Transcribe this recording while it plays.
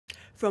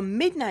From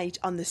midnight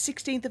on the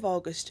 16th of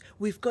August,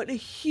 we've got a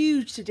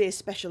huge Today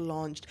Special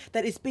launched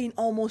that has been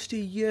almost a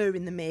year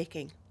in the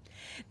making.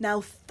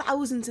 Now,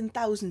 thousands and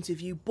thousands of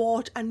you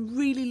bought and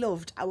really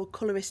loved our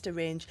Colorista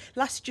range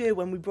last year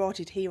when we brought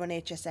it here on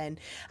HSN,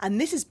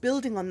 and this is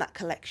building on that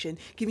collection,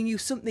 giving you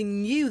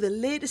something new, the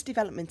latest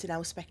development in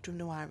our Spectrum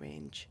Noir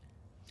range.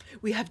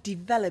 We have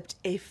developed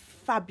a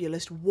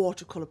fabulous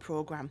watercolour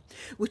programme,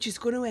 which is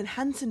going to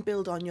enhance and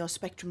build on your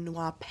Spectrum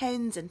Noir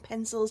pens and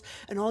pencils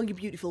and all your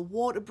beautiful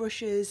water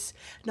brushes.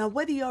 Now,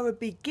 whether you're a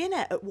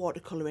beginner at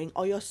watercolouring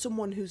or you're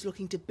someone who's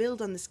looking to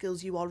build on the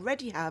skills you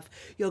already have,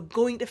 you're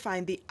going to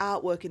find the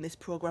artwork in this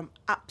programme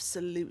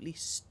absolutely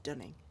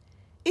stunning.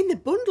 In the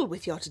bundle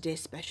with your Today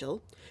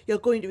Special, you're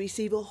going to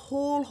receive a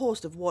whole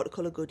host of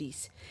watercolour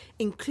goodies,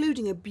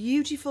 including a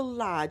beautiful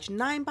large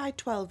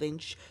 9x12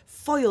 inch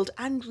foiled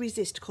and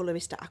resist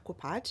Colorista Aqua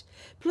pad,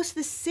 plus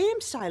the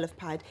same style of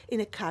pad in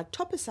a card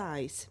topper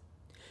size.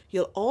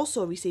 You'll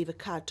also receive a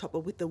card topper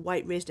with the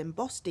white raised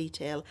embossed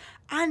detail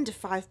and a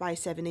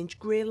 5x7 inch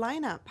grey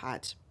line art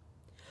pad.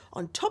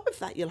 On top of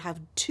that, you'll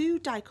have 2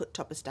 die-cut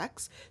topper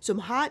stacks, some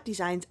heart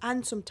designs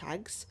and some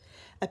tags,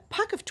 a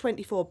pack of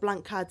 24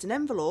 blank cards and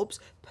envelopes,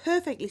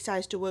 perfectly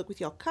sized to work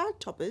with your card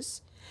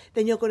toppers.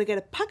 Then you're going to get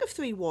a pack of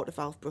 3 water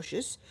valve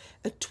brushes,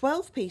 a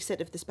 12-piece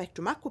set of the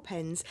Spectrum Aqua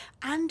pens,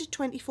 and a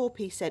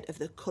 24-piece set of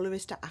the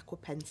Colorista Aqua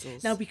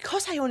pencils. Now,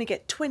 because I only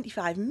get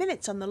 25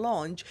 minutes on the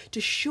launch to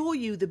show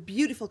you the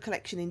beautiful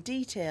collection in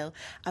detail,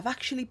 I've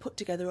actually put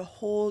together a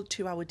whole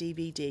 2-hour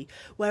DVD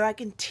where I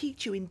can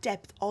teach you in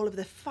depth all of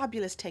the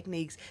fabulous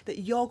techniques that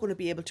you're going to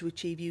be able to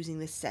achieve using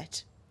this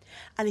set.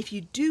 And if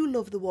you do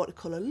love the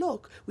watercolour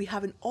look, we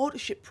have an auto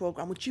ship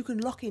programme which you can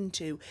lock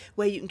into,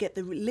 where you can get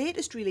the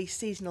latest release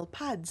seasonal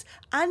pads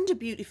and a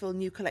beautiful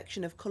new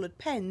collection of coloured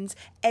pens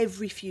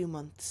every few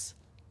months.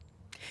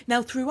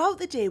 Now, throughout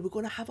the day, we're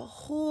going to have a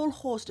whole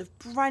host of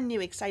brand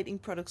new exciting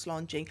products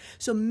launching,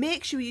 so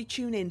make sure you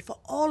tune in for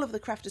all of the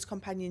Crafters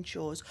Companion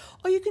shows,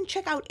 or you can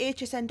check out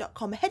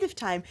hsn.com ahead of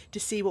time to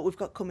see what we've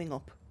got coming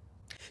up.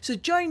 So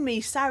join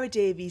me, Sara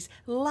Davies,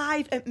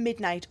 live at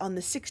midnight on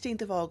the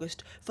 16th of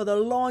August for the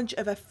launch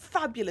of a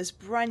fabulous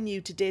brand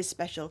new Today's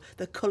Special,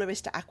 the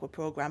Colorista Aqua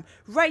programme,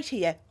 right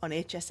here on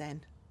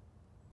HSN.